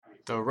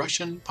the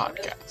Russian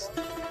podcast.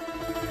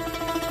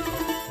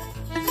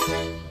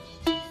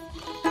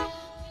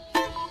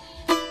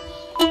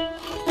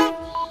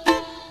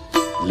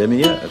 Для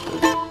меня это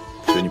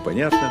все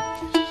непонятно.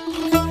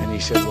 And he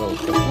said, well,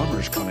 the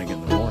plumber's coming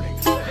in the morning.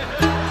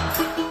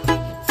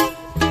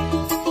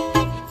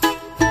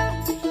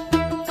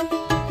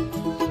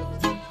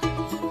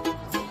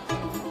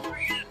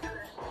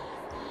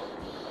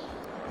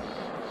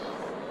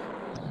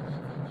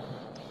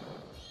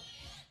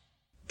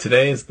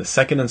 Today is the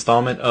second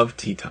installment of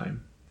Tea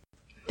Time.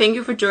 Thank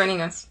you for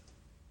joining us.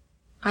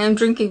 I am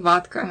drinking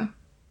vodka.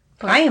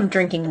 I am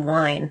drinking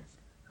wine.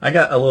 I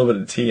got a little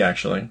bit of tea,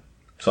 actually,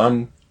 so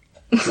I'm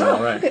doing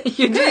all right.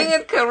 You're doing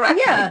it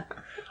correctly. Yeah.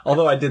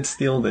 Although I did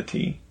steal the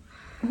tea.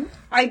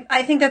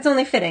 I think that's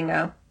only fitting,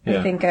 though. Yeah.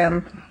 I think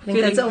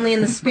that's only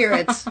in the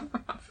spirit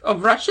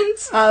Of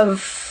Russians?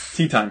 of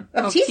Tea time.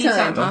 tea tea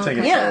time. time. Don't take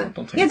it. Yeah.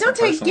 Don't take it so Don't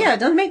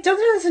personally. turn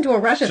this into a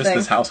Russia Just thing.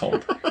 this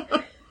household.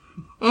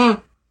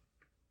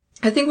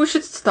 I think we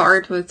should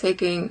start with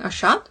taking a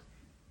shot.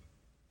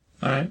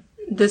 All right.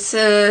 This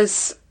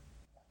is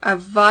a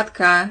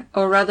vodka,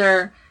 or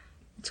rather,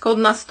 it's called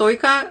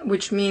nastoyka,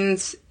 which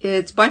means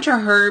it's a bunch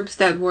of herbs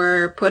that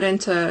were put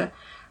into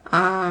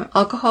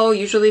alcohol,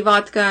 usually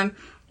vodka,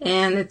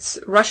 and it's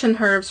Russian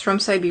herbs from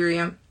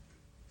Siberia.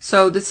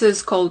 So this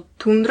is called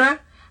Tundra,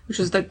 which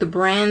is like the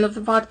brand of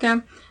the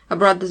vodka. I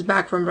brought this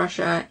back from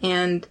Russia,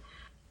 and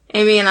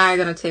Amy and I are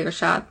going to take a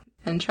shot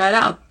and try it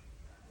out.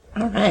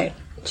 All right.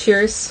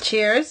 Cheers.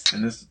 Cheers.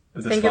 And this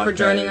Thank you for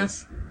joining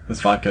us.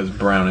 This vodka is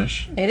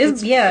brownish. It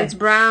is, yeah. It's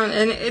brown,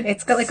 and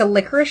It's got like a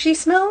licoricey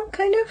smell,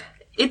 kind of.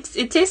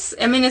 it tastes,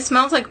 I mean, it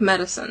smells like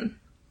medicine.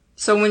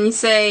 So when you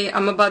say,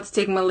 I'm about to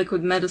take my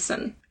liquid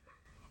medicine,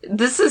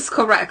 this is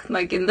correct.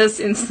 Like, in this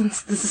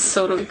instance, this is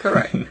totally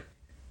correct.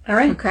 All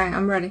right. Okay,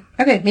 I'm ready.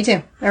 Okay, me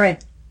too. All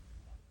right.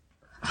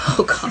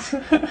 Oh,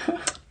 God.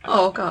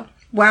 Oh, God.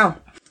 Wow.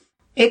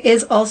 It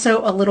is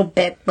also a little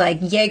bit like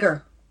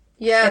Jaeger.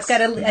 Yes. It's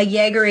got a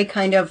Jaeger-y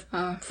kind of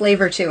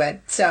flavor to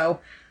it. So,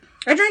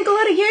 I drank a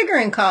lot of Jaeger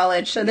in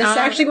college, so this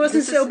actually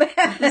wasn't so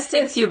bad. This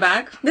takes you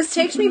back. This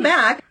takes me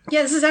back.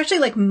 Yeah, this is actually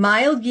like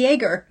mild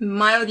Jaeger,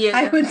 Mild Jaeger.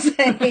 I would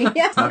say.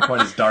 Yeah. Not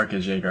quite as dark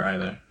as Jaeger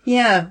either.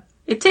 Yeah.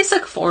 It tastes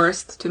like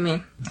forest to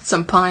me.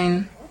 Some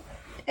pine.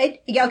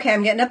 Yeah, okay,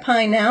 I'm getting a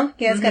pine now.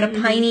 Yeah, it's got a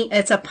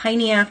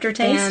piney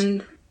aftertaste.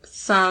 And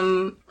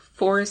some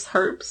forest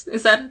herbs.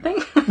 Is that a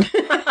thing?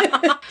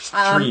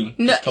 Three.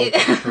 No, Just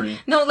total three.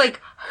 no, like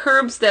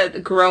herbs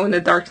that grow in the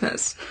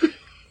darkness.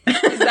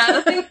 Is that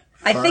a thing?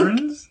 I think,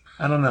 Ferns?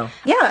 I don't know.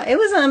 yeah, it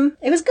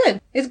was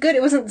good. It's good.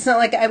 It's not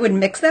like I would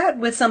mix that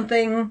with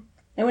something.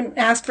 I wouldn't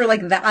ask for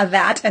like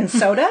that and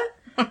soda.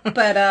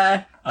 But,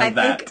 I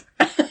that.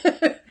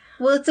 think,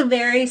 well, it's a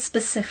very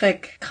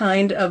specific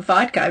kind of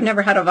vodka. I've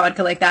never had a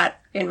vodka like that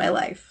in my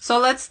life. So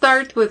let's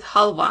start with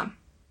halva.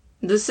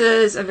 This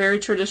is a very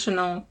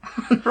traditional...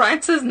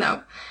 Ryan says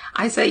no.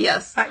 I say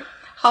yes.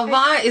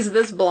 Halva is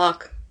this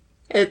block.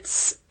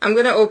 I'm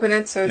going to open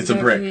it so it's a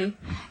gonna brick.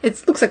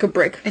 It looks like a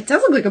brick. It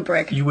does look like a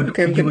brick. You would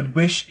Okay, you would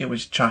wish it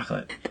was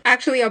chocolate.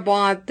 Actually, I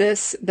bought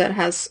this that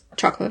has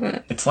chocolate in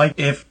it. It's like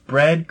if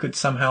bread could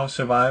somehow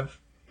survive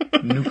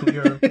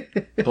nuclear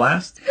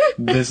blast,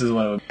 this is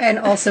what it would. And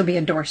also be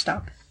a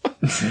doorstop.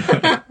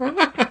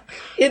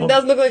 It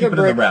does look like Keep a it in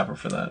brick. the wrapper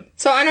for that.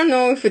 So I don't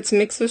know if it's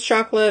mixed with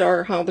chocolate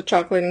or how the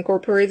chocolate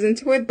incorporates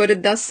into it, but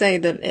it does say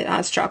that it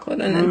has chocolate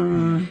in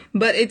it.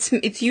 But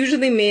it's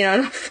usually made out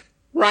of...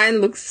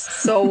 Ryan looks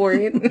so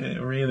worried.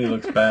 It really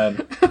looks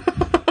bad.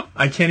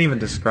 I can't even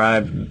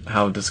describe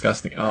how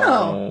disgusting.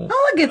 Oh,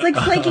 look, it's like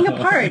flaking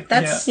apart.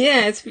 That's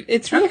Yeah, it's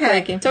really Okay.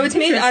 flaky. So it's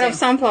made out of Interesting.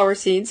 sunflower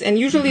seeds and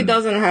usually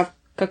doesn't have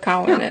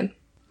cacao in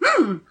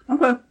it.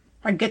 okay.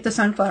 I'd get the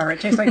sunflower.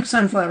 It tastes like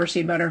sunflower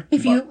seed butter.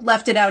 If you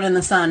left it out in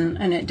the sun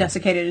and it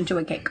desiccated into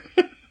a cake.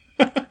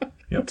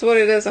 That's what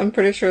it is. I'm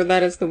pretty sure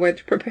that is the way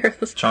to prepare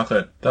this.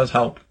 Chocolate does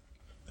help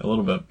a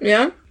little bit.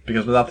 Yeah?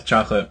 Because without the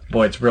chocolate,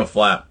 boy, it's real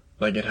flat.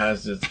 Like, it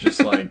has this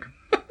just like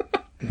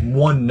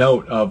one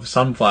note of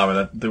sunflower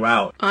that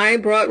throughout. I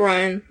brought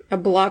Ryan a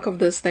block of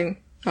this thing,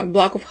 a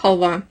block of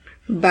halva,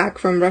 back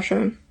from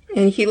Russia.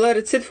 And he let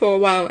it sit for a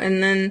while,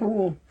 and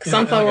then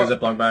sunflower Like a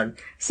Ziploc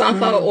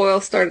bag. oil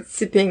started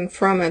sipping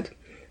from it,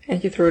 and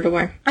he threw it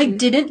away. I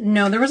didn't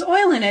know there was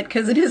oil in it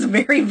because it is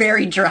very,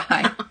 very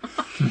dry.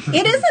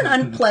 It isn't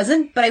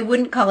unpleasant, but I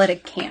wouldn't call it a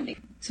candy.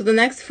 So the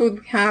next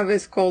food we have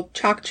is called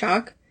chak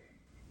chak,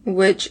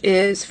 which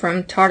is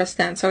from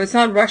Tatarstan. So it's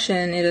not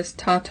Russian, it is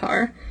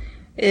Tatar.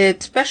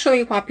 It's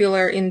especially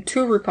popular in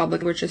two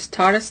republics, which is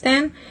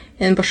Tatarstan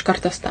and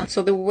Bashkortostan.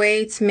 So the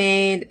way it's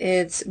made,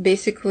 it's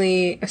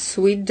basically a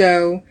sweet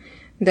dough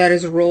that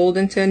is rolled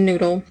into a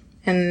noodle,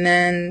 and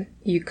then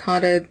you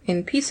cut it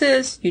in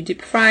pieces, you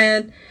deep fry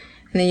it,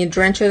 and then you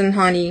drench it in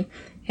honey,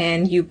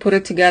 and you put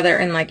it together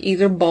in like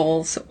either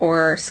balls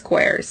or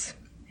squares.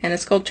 And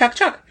it's called chak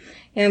chak.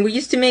 And we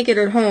used to make it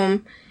at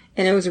home,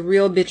 and it was a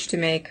real bitch to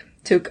make.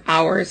 Took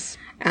hours,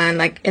 and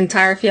like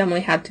entire family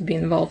had to be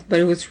involved,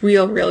 but it was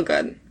real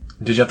good.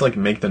 Did you have to like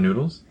make the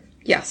noodles?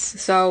 Yes.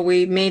 So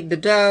we made the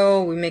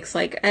dough, we mixed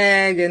like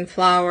egg and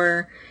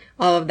flour,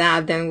 all of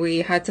that. Then we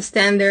had to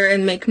stand there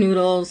and make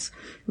noodles,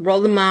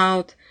 roll them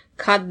out,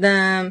 cut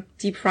them,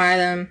 deep fry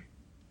them.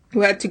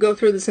 We had to go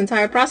through this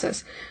entire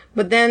process.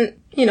 But then,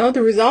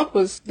 the result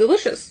was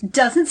delicious.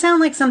 Doesn't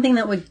sound like something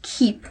that would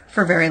keep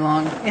for very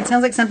long. It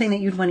sounds like something that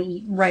you'd want to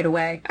eat right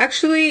away.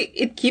 Actually,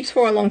 it keeps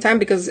for a long time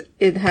because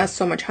it has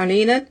so much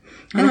honey in it.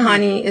 And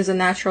honey is a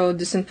natural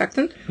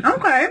disinfectant.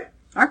 Okay.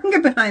 I can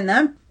get behind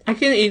that. I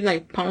can eat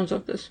like pounds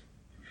of this.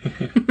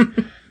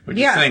 Which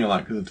is saying a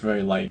lot because it's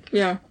very light.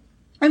 Yeah.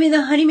 I mean,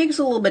 the honey makes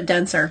it a little bit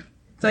denser.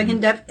 So I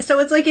can so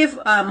it's like if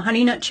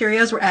Honey Nut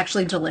Cheerios were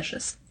actually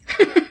delicious.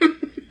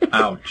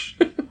 Ouch.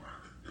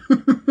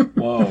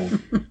 Whoa.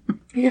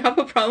 You have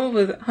a problem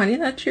with Honey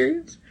Nut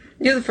Cheerios?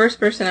 You're the first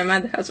person I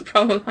met that has a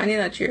problem with Honey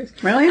Nut Cheerios.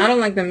 Really? I don't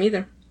like them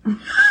either.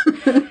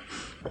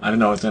 I don't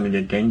know it's going to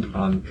get ganged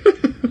upon.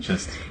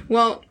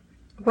 Well,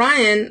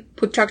 Ryan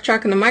put Choc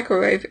Choc in the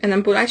microwave and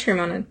then put ice cream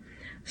on it.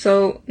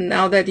 So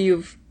now that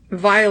you've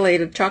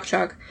violated Choc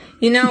Choc,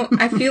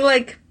 I feel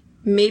like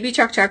maybe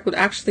Choc Choc would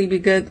actually be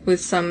good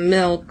with some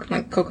milk,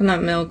 like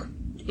coconut milk,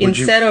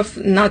 instead of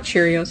nut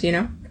Cheerios,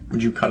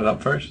 Would you cut it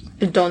up first?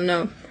 I don't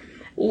know.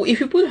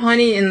 If you put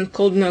honey in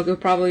cold milk, it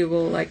probably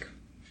will,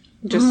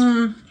 just...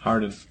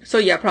 Harden. So,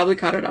 yeah, probably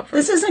cut it up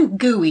first. This isn't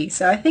gooey,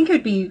 so I think it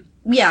would be...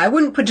 Yeah, I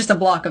wouldn't put just a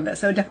block of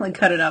this. I would definitely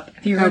cut it up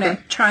if you were going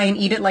to try and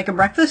eat it like a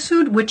breakfast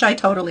food, which I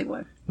totally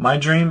would. My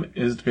dream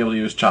is to be able to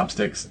use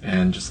chopsticks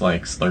and just,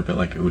 slurp it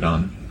like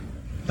udon.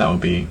 That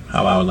would be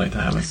how I would like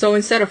to have it. So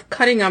instead of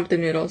cutting up the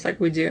noodles like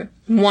we do,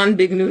 one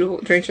big noodle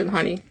drenched in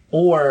honey.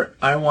 Or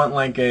I want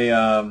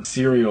a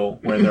cereal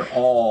where they're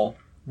all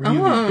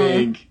really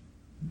big.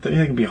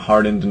 They can be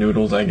hardened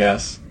noodles, I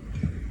guess.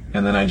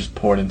 And then I just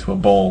pour it into a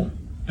bowl.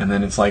 And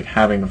then it's like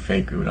having a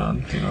fake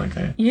udon.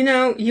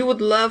 You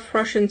would love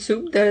Russian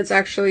soup that it's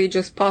actually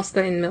just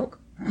pasta in milk.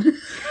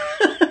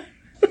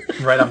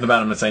 Right off the bat,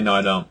 I'm going to say, no,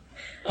 I don't.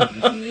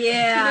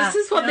 Yeah.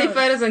 This is what they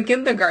fed us in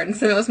kindergarten,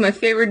 so it was my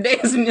favorite day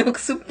as milk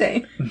soup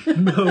day.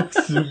 Milk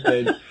soup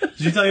day. Did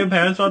you tell your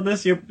parents about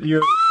this?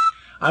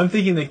 I'm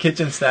thinking the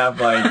kitchen staff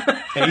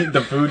ate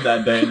the food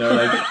that day, and they're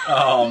like,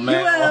 "Oh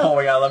man,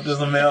 we got left us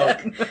some milk."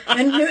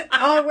 And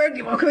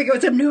can we go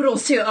with some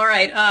noodles too? All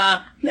right,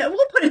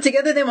 we'll put it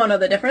together. They won't know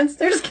the difference.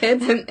 They're just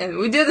kids, and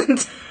we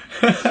didn't.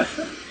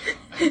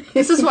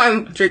 This is why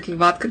I'm drinking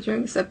vodka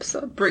during this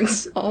episode.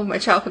 Brings all my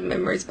childhood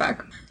memories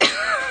back.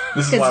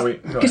 This is why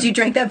because you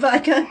drank that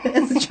vodka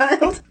as a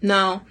child.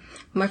 No,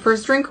 my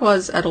first drink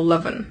was at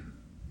 11.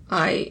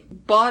 I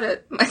bought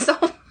it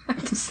myself.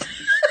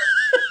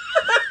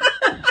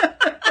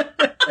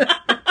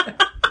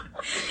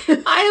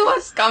 I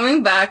was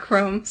coming back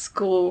from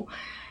school,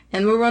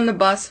 and we were on the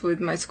bus with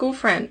my school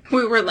friend.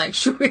 We were like,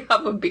 should we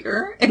have a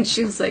beer? And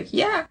she was like,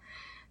 yeah.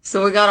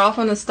 So we got off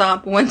on a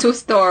stop, went to a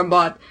store,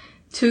 bought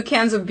 2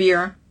 cans of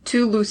beer,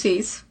 2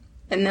 Lucy's,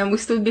 and then we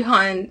stood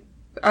behind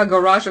a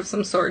garage of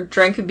some sort,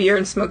 drank a beer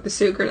and smoked a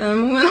cigarette, and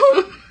then we went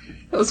home.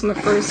 That was my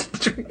first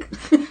drink.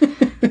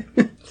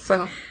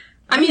 So,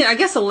 I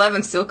guess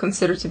 11 still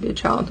considered to be a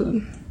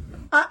childhood.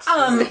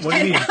 What do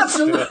you mean?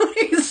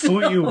 Absolutely.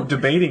 Who are you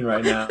debating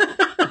right now?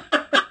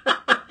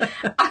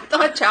 I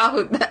thought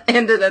childhood that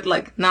ended at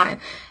 9.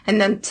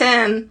 And then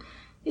 10,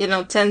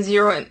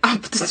 10-0 and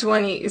up to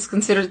 20 is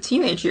considered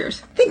teenage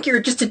years. I think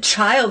you're just a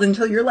child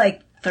until you're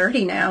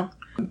 30 now.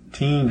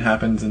 Teen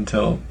happens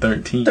until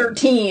 13.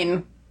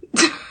 13.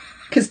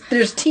 Because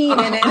there's teen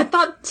in it. I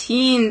thought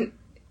teen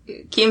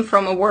came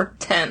from a word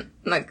 10.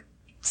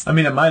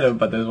 It might have,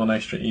 but there's one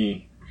extra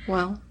E.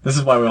 Well. This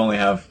is why we only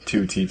have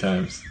 2 tea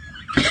times.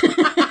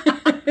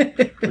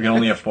 We can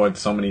only afford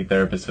so many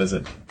therapist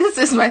visits. This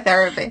is my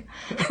therapy.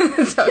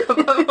 Talk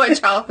about my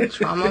childhood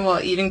trauma while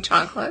eating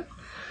chocolate.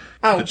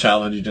 The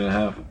childhood you didn't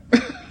have. I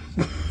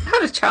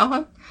had a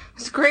childhood. It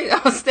was great. I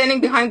was standing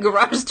behind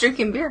garages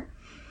drinking beer.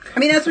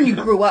 That's when you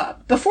grew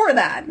up. Before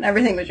that,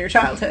 everything was your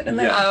childhood. And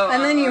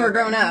then you were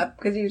grown up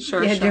because you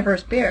had your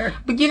first beer.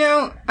 But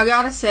I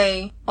gotta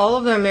say, all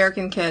of the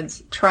American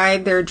kids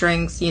tried their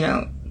drinks,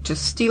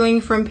 just stealing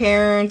from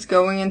parents,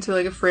 going into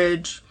a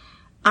fridge.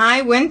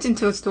 I went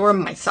into a store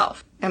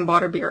myself and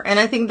bought a beer. And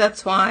I think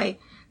that's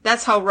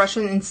how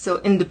Russians instill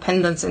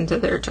independence into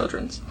their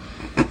children.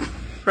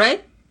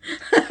 Right?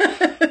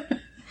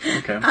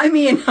 Okay. I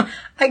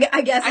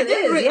guess it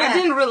is. I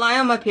didn't rely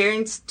on my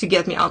parents to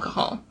get me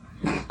alcohol.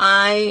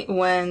 I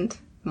went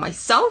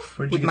myself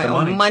with my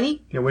own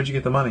money. Yeah, where'd you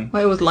get the money?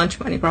 Well, it was lunch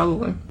money,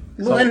 probably.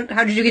 Well, then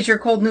how did you get your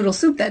cold noodle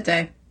soup that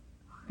day?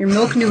 Your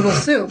milk noodle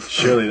soup.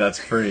 Surely that's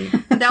free.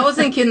 That was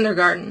in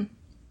kindergarten.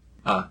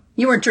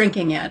 You weren't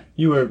drinking yet.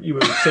 You were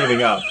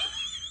saving up.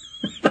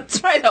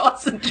 That's right, I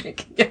wasn't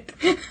drinking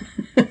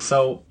it.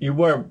 So you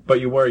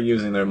were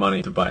using their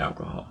money to buy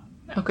alcohol.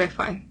 Okay,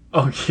 fine.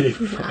 Okay,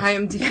 fine. I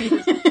am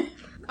defeated.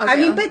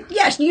 Okay. But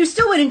yes, you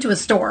still went into a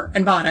store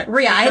and bought it.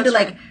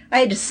 I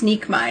had to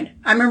sneak mine.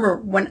 I remember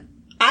when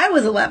I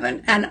was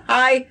 11 and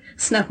I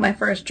snuck my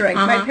first drink.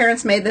 My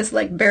parents made this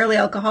barely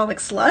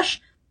alcoholic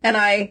slush, and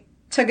I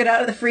took it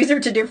out of the freezer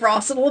to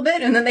defrost a little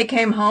bit, and then they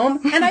came home,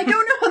 and I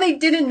don't know how they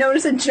didn't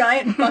notice a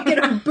giant bucket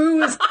of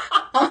booze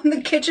on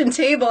the kitchen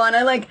table, and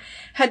I, like,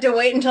 had to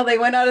wait until they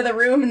went out of the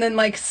room and then,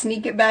 like,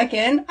 sneak it back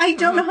in. I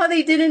don't know how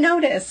they didn't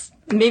notice.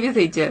 Maybe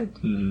they did.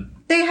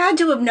 They had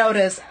to have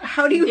noticed.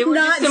 How do you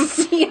not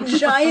see a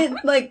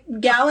giant, like,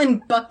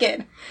 gallon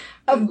bucket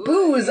of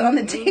booze on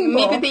the table?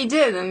 Maybe they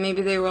did, and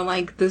maybe they were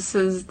like, this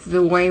is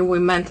the way we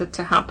meant it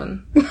to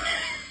happen.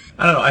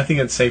 I don't know. I think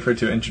it's safer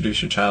to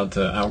introduce your child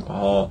to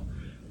alcohol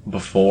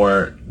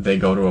before they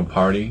go to a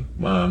party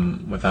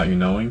without you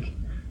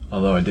knowing.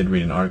 Although I did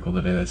read an article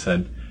today that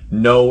said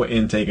no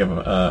intake of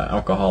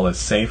alcohol is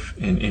safe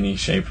in any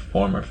shape,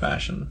 form, or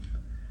fashion.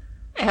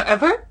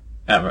 Ever?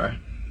 Ever.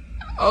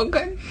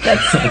 Okay.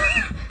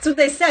 That's what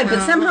they said,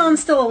 but somehow I'm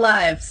still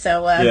alive,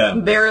 so... Yeah.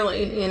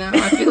 Barely,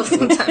 I feel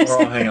sometimes. We're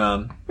all hanging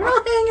on. We're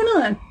all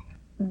hanging on.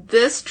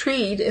 This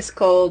treat is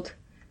called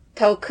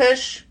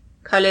Telkush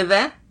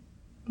Kaleve,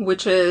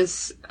 which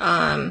is,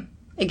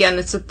 again,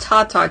 it's a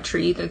Tatar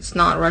treat. It's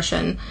not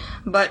Russian.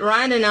 But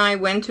Ryan and I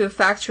went to a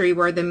factory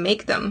where they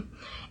make them,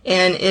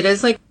 and it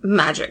is like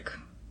magic.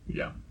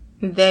 Yeah.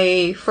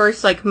 They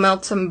first, like,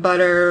 melt some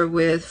butter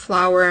with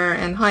flour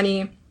and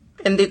honey,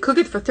 and they cook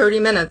it for 30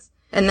 minutes.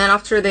 And then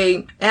after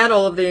they add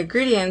all of the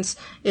ingredients,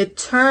 it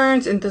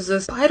turns into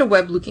this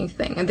spiderweb-looking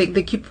thing. And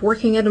they keep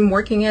working it,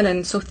 and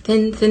it's so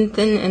thin, and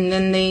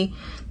then they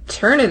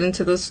turn it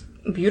into those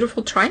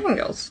beautiful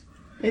triangles.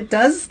 It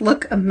does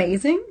look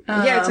amazing.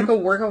 Yeah, it's like a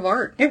work of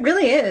art. It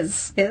really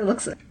is. It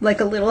looks like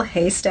a little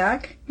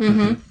haystack.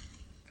 Mm-hmm.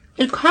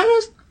 It kind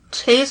of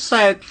tastes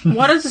like,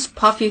 what are these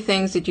puffy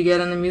things that you get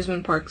in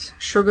amusement parks?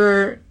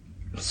 Sugar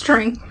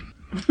string?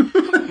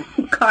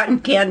 Cotton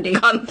candy.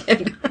 Cotton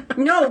candy.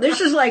 No, this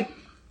is like...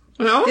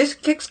 No? This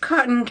kicks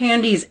cotton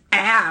candy's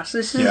ass.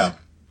 This is... Yeah.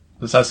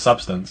 This has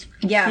substance.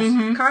 Yeah.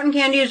 Cotton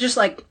candy is just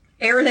like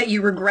air that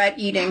you regret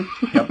eating.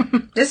 Yep.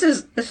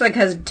 This like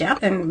has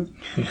depth and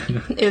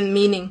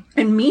meaning.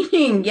 And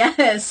meaning,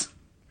 yes.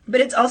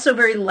 But it's also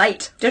very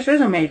light. This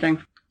is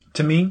amazing.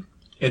 To me,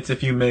 it's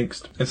if you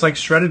mixed... It's like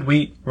shredded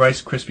wheat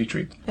Rice Krispie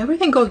treat.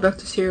 Everything goes back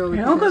to cereal.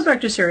 It all goes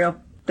back to cereal.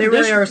 They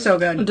really are so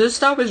good. This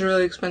stuff is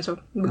really expensive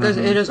because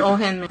it is all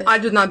handmade. I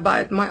did not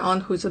buy it. My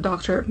aunt, who's a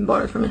doctor,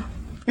 bought it for me.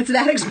 It's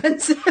that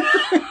expensive.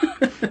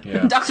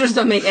 Yeah. Doctors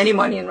don't make any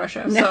money in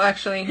Russia, so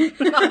actually,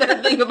 now that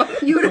I think about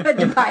it, You would have had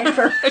to buy it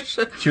for...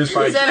 She was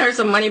probably... send her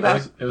some money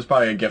back. It was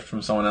probably a gift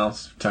from someone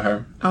else to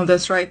her. Oh,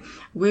 that's right.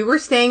 We were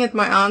staying at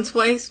my aunt's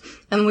place,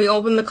 and we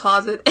opened the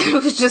closet, and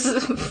it was just a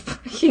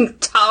freaking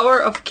tower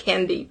of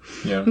candy.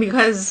 Yeah.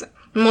 Because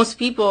most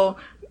people,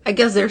 I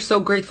guess they're so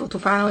grateful to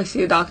finally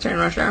see a doctor in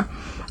Russia.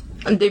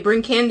 And they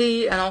bring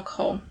candy and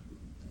alcohol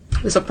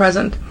as a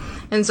present.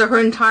 And so her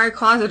entire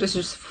closet is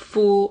just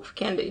full of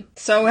candy.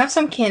 So we have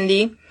some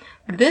candy.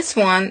 This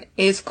one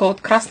is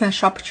called Krasnaya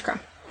Shapочка,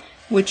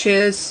 which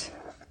is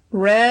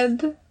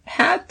red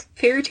hat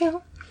fairy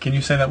tale. Can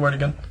you say that word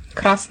again?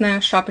 Krasnaya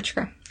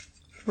Shapочка.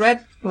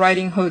 Red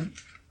Riding Hood.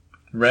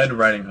 Red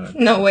Riding Hood.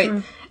 No, wait.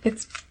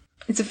 It's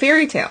a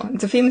fairy tale.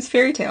 It's a famous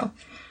fairy tale.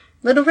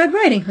 Little Red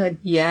Riding Hood.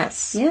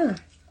 Yes. Yeah.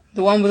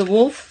 The one with the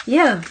wolf?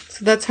 Yeah.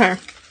 So that's her.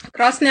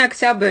 Krasny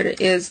Oktyabr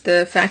is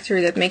the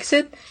factory that makes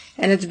it,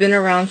 and it's been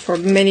around for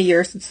many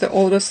years. It's the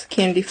oldest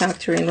candy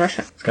factory in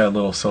Russia. It's got a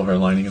little silver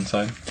lining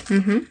inside.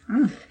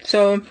 Mm-hmm.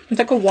 So it's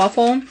like a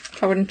waffle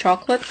covered in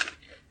chocolate.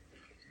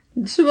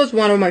 This was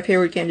one of my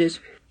favorite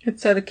candies.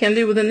 It's a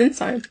candy with an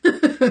inside.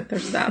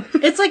 There's that.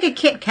 It's like a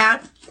Kit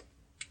Kat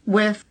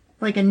with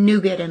like a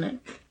nougat in it.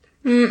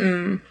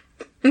 Mm-mm.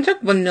 It's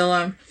like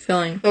vanilla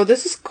filling. So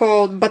this is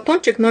called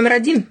Batonchik номер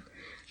 1.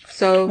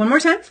 So one more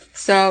time.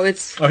 So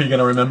it's. Oh, you're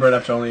gonna remember it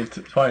after only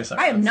twice.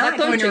 I am not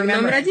going to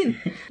remember.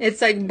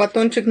 It's like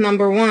Batonchik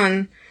number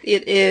 1.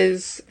 It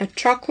is a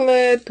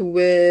chocolate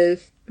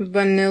with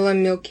vanilla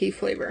milky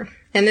flavor,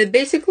 and it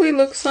basically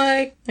looks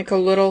like a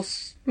little.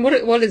 What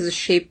is the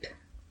shape?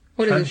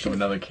 What is the shape?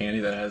 Another candy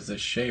that has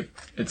this shape.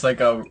 It's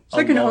like a. It's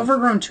like an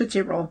overgrown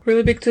Tootsie Roll.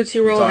 Really big Tootsie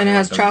Roll, and it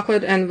has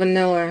chocolate and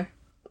vanilla.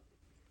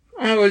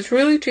 Oh, it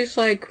really tastes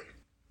like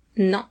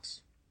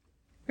nuts.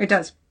 It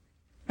does.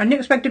 I didn't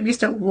expect it to be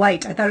so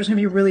light. I thought it was going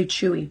to be really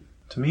chewy.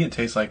 To me, it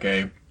tastes like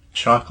a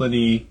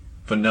chocolatey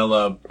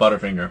vanilla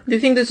Butterfinger. Do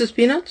you think this is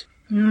peanuts?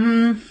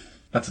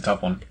 That's a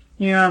tough one.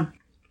 Yeah.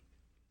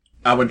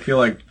 I would feel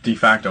like de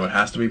facto it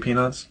has to be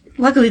peanuts.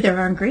 Luckily, there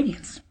are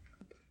ingredients.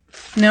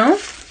 No?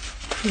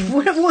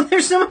 Well,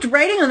 there's so much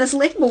writing on this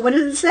label. What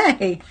does it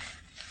say?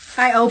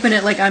 I open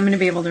it like I'm going to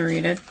be able to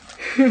read it.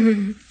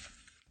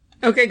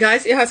 Okay,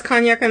 guys, it has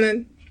cognac in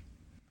it.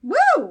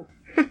 Woo!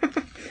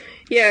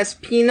 Yes,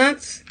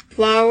 peanuts,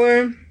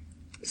 flour,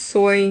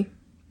 soy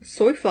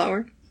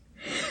flour,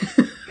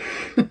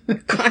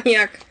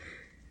 cognac.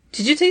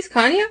 Did you taste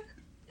cognac?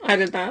 I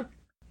did not.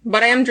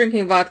 But I am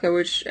drinking vodka,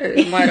 which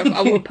might have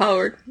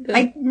overpowered.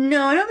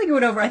 No, I don't think it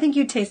would over. I think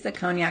you taste the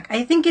cognac.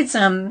 I think it's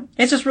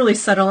just really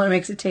subtle and it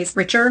makes it taste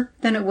richer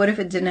than it would if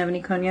it didn't have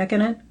any cognac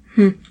in it.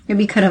 It'd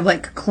be kind of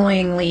like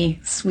cloyingly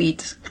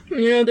sweet.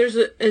 You know, there's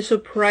a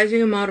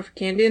surprising amount of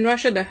candy in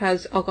Russia that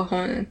has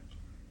alcohol in it.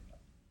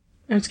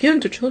 And it's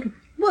given to children.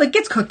 Well, it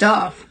gets cooked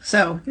off,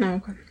 so No,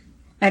 okay.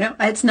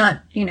 it's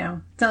not, it's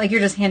not like you're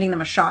just handing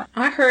them a shot.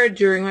 I heard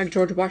during like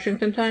George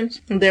Washington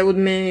times, they would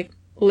make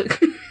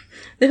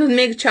they would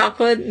make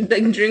chocolate,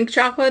 like drink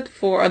chocolate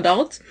for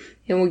adults,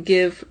 and would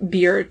give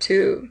beer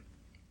to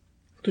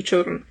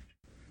children,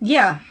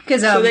 Yeah,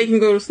 because so they can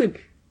go to sleep.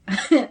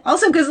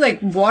 also because like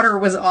water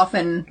was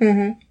often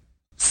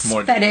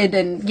More- fetid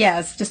and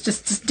it's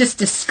just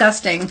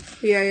disgusting.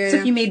 Yeah. So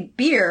if you made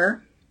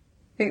beer,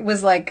 it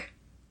was like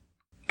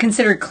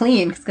considered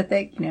clean because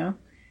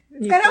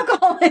it's got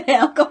alcohol in it.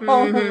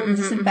 Alcohol will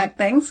disinfect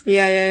things.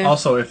 Yeah.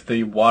 Also, if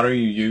the water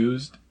you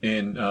used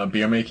in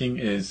beer making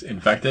is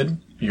infected,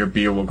 your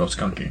beer will go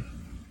skunky.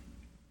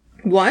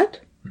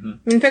 What?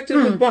 Infected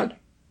with what?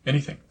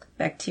 Anything.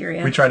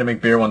 Bacteria. We tried to make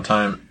beer one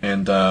time,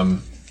 and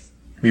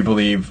we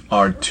believe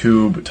our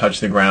tube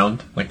touched the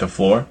ground, like the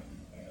floor.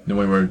 Then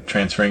we were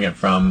transferring it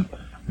from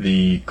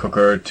the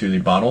cooker to the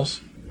bottles.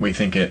 We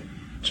think it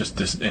just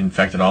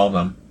disinfected all of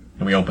them,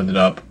 and we opened it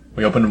up.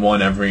 We opened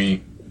one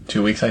every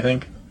 2 weeks, I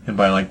think, and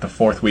by like the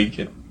 4th week,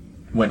 it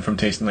went from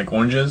tasting like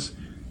oranges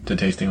to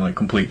tasting like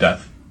complete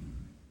death.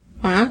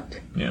 What?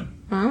 Yeah.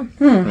 Wow.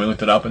 And we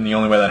looked it up, and the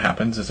only way that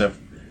happens is if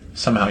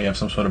somehow you have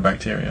some sort of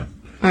bacteria.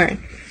 Alright.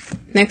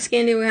 Next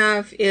candy we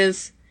have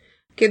is...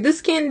 Okay,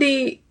 this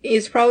candy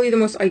is probably the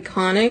most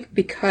iconic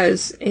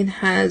because it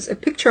has a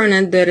picture in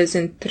it that is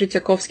in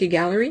Tretyakovsky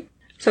Gallery.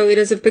 So it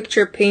is a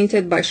picture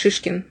painted by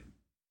Shishkin,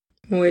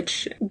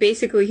 which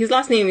basically his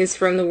last name is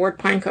from the word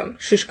pinecone,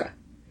 Shishka.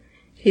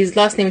 His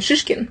last name is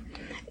Shishkin.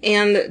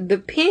 And the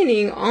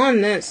painting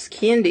on this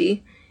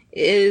candy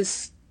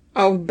is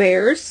of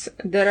bears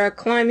that are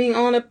climbing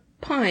on a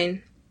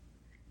pine.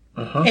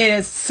 It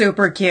is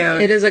super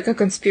cute. It is like a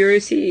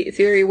conspiracy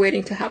theory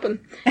waiting to happen.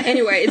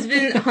 Anyway, it's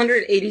been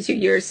 182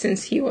 years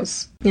since he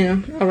was,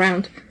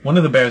 around. One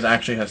of the bears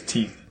actually has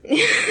teeth.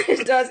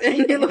 It does,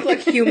 and they look like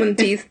human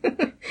teeth.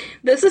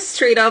 This is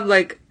straight up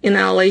like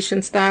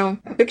inhalation style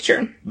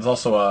picture. There's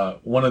also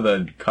one of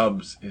the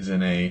cubs is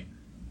in a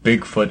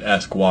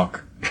Bigfoot-esque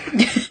walk.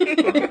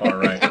 All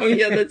right. Oh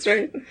yeah, that's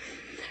right.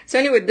 So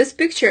anyway, this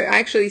picture, I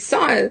actually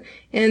saw it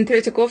in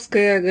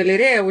Tretyakovskaya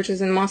Galeria, which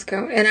is in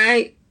Moscow,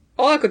 and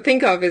all I could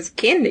think of is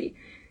candy,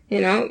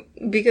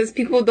 because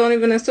people don't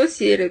even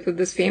associate it with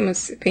this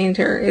famous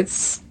painter.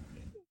 It's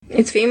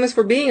famous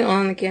for being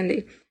on the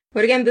candy.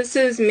 But again, this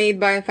is made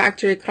by a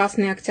factory,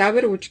 Krasny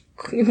Oktyabr,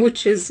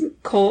 which is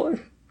called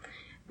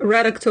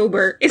Red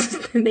October is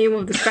the name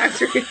of this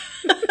factory.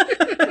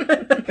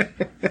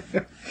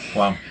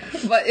 Wow.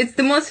 But it's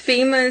the most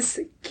famous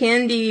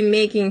candy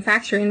making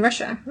factory in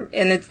Russia,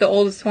 and it's the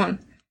oldest one.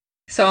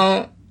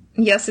 So,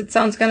 yes, it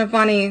sounds kind of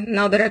funny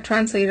now that I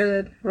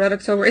translated it, Red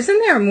October. Isn't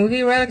there a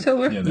movie, Red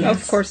October? Yeah, there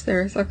Of is. course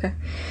there is, okay.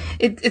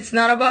 It's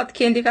not about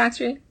candy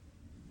factory?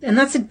 And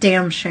that's a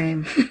damn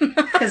shame.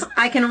 Because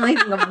I can only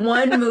think of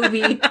one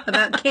movie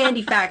about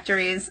candy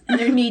factories, and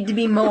there need to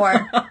be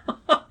more.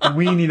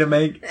 We need to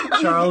make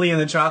Charlie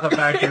and the Chocolate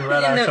Factory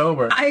Red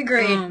October. I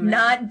agree.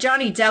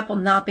 Johnny Depp will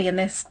not be in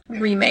this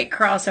remake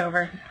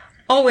crossover.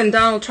 Oh, and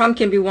Donald Trump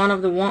can be one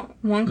of the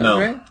Wonkas, No,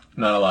 right?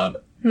 not allowed.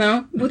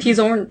 No? But he's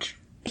orange.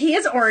 He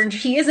is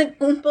orange. He is an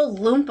Oompa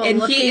Loompa And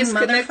looking he is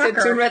connected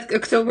motherfucker. to Red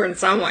October in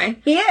some way.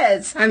 He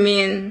is. I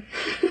mean...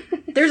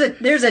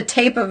 There's a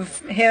tape of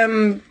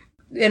him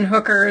in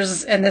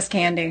hookers and this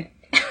candy.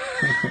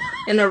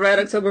 in a Red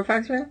October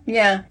factory?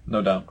 Yeah.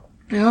 No doubt.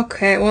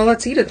 Okay, well,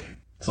 let's eat it.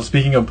 So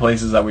speaking of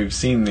places that we've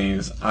seen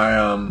these,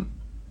 I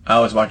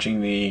was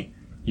watching the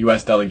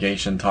U.S.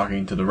 delegation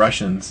talking to the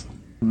Russians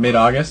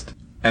mid-August,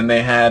 and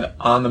they had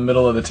on the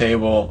middle of the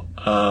table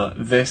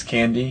this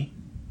candy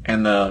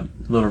and the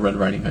Little Red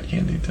Riding Hood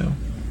candy too.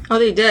 Oh,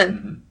 they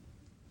did?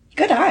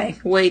 Good eye.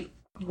 Wait,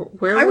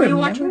 where I were you remember.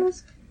 watching this?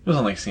 It was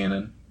on like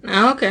CNN.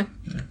 Oh, okay.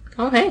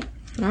 Oh, hey.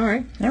 All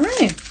right. All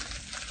right.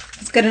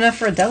 It's good enough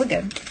for a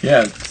delegate.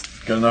 Yeah, it's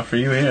good enough for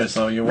you here,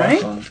 so you're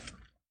Right? welcome.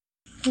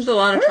 There's a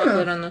lot of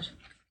chocolate on this.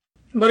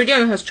 But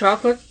again, it has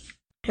chocolate,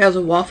 it has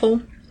a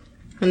waffle,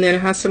 and then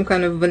it has some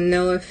kind of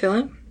vanilla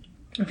filling.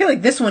 I feel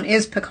like this one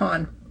is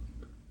pecan.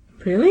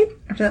 Really?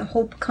 After that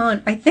whole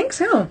pecan. I think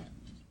so.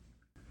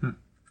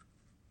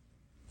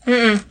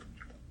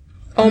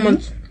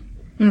 Almonds.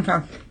 Okay.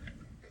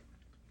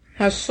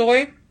 Has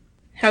soy,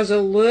 has a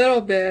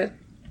little bit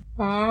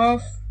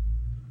of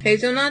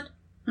hazelnut,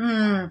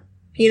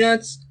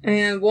 peanuts,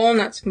 and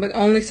walnuts, but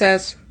only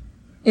says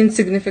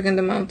insignificant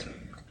amount.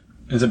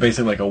 Is it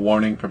basically like a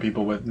warning for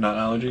people with nut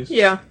allergies?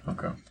 Yeah.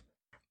 Okay.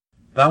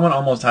 That one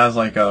almost has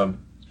like a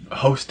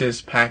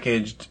Hostess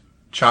packaged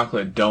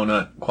chocolate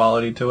donut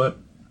quality to it.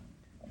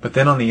 But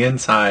then on the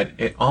inside,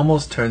 it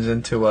almost turns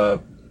into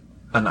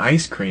an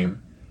ice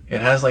cream. It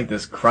has like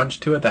this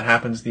crunch to it that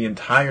happens the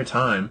entire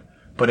time,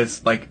 but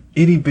it's like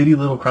itty bitty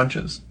little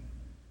crunches.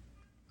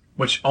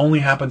 Which only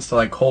happens to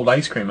like cold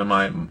ice cream in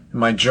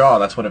my jaw.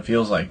 That's what it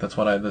feels like. That's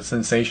what the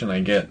sensation I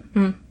get.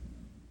 Is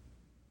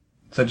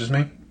that just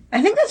me?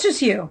 I think that's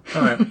just you.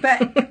 All right.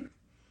 But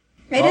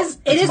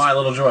It's my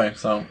little joy,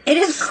 so. it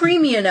is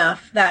creamy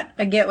enough that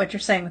I get what you're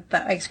saying with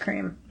the ice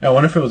cream. Yeah, I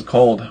wonder if it was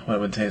cold, what it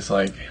would taste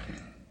like.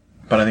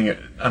 But I think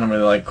I don't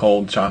really like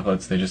cold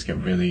chocolates. They just get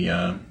really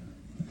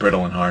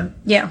brittle and hard.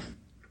 Yeah.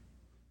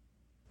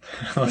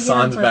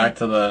 Lasan's back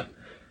to the...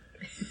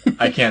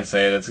 I can't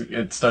say it.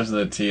 It starts with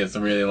a T. It's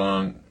a really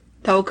long...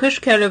 Taukush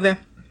keleve.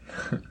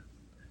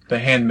 The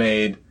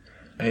handmade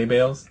hay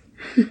bales?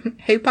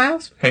 Hay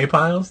piles? Hay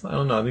piles? I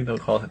don't know. I think they'll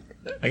call it...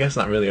 I guess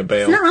not really a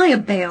bale. It's not really a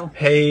bale.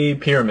 Hay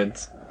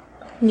pyramids.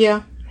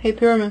 Yeah. Hay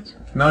pyramids.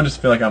 Now I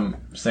just feel like I'm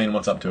saying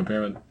what's up to a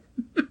pyramid.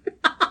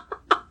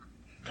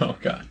 Oh,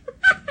 God.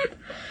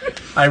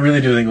 I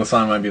really do think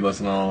Lasan might be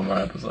listening to all of our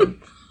episodes.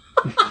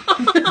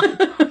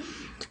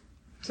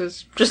 So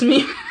it's just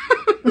me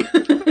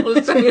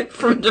listening it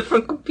from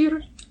different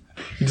computers.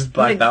 You just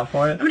blacked out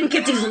for it? I'm gonna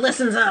get these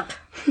listens up.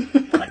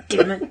 God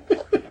damn it.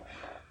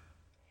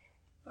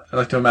 I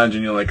like to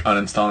imagine you like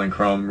uninstalling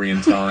Chrome,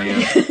 reinstalling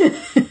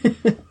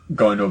it,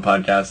 going to a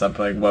podcast up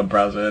like web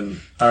browser, and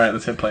alright,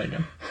 let's hit play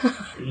again.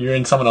 You're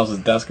in someone else's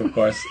desk, of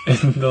course,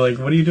 and they're like,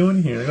 what are you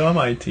doing here? Like, oh, I'm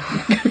IT.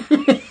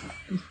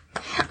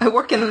 I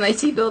work in an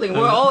IT building.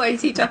 We're all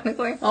IT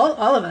technically.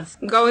 All of us.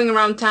 Going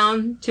around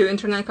town to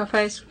internet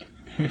cafes.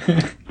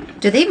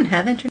 Do they even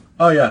have internet?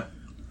 Oh, yeah.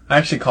 I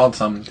actually called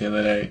some the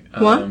other day.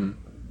 What?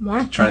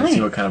 Why? Trying to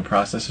see what kind of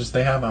processors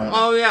they have.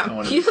 Oh,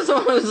 yeah. He was the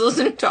one who was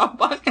listening to our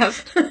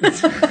podcast.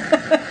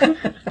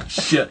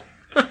 Shit.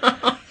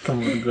 Come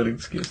with a good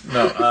excuse.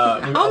 No,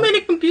 How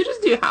many computers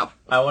do you have?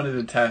 I wanted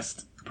to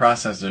test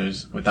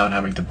processors without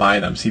having to buy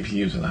them,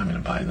 CPUs without having to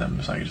buy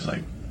them, so I could just,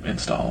 like,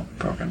 install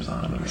programs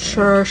on them.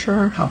 Sure.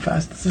 How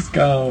fast does this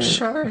go?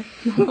 Sure.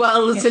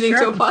 While listening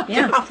to a podcast.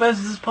 Yeah. How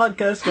fast does this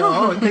podcast go?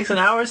 Oh, it takes an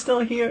hour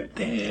still here?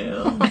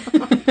 Damn.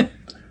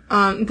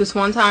 This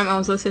one time I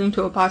was listening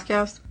to a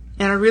podcast,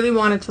 and I really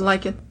wanted to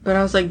like it, but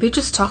I was like, they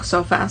just talk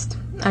so fast.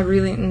 I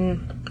really,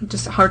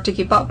 just hard to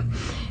keep up.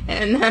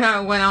 And then I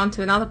went on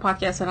to another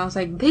podcast, and I was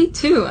like, they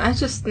too. I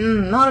just,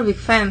 not a big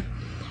fan.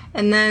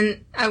 And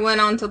then I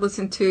went on to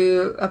listen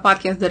to a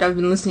podcast that I've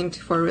been listening to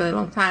for a really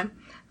long time.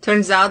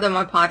 Turns out that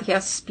my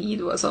podcast speed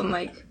was on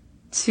like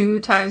 2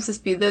 times the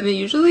speed that it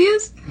usually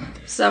is,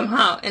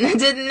 somehow. And I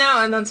didn't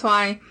know, and that's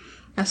why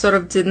I sort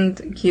of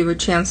didn't give a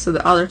chance to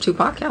the other 2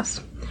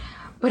 podcasts.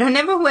 But I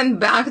never went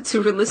back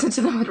to re-listen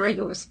to them at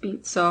regular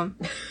speed, so...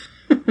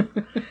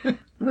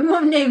 We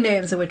won't name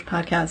names of which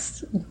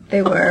podcasts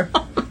they were.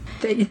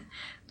 They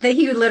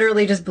you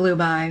literally just blew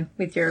by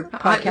with your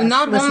podcast.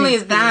 Not only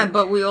that,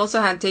 but we also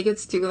had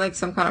tickets to like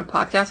some kind of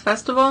podcast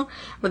festival,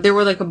 but there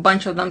were like a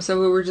bunch of them, so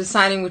we were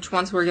deciding which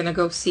ones we're gonna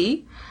go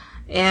see.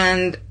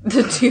 And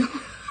the 2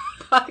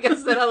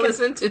 podcasts that I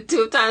listened to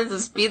 2 times the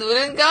speed we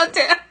didn't go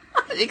to.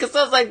 Because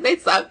I was like, they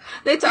suck.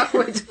 They talk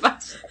way too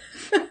fast.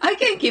 I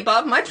can't keep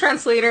up. My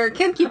translator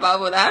can't keep up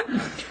with that.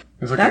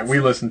 It's okay. We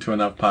listened to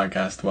enough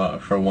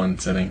podcasts for one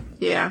sitting.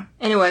 Yeah.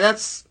 Anyway,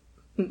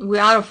 we're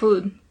out of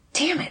food.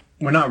 Damn it.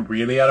 We're not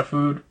really out of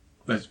food.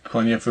 There's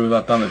plenty of food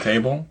left on the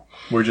table.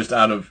 We're just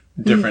out of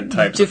different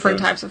types of food.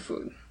 Types of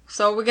food.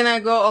 So we're gonna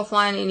go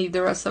offline and eat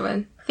the rest of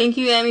it. Thank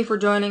you, Amy, for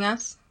joining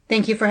us.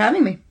 Thank you for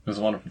having me. It was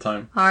a wonderful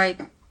time. Alright.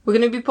 We're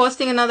gonna be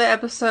posting another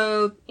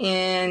episode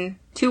in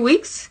 2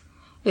 weeks.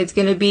 It's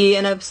gonna be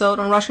an episode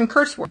on Russian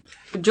curse words.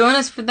 Join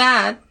us for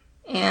that.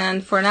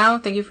 And for now,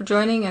 thank you for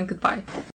joining and goodbye.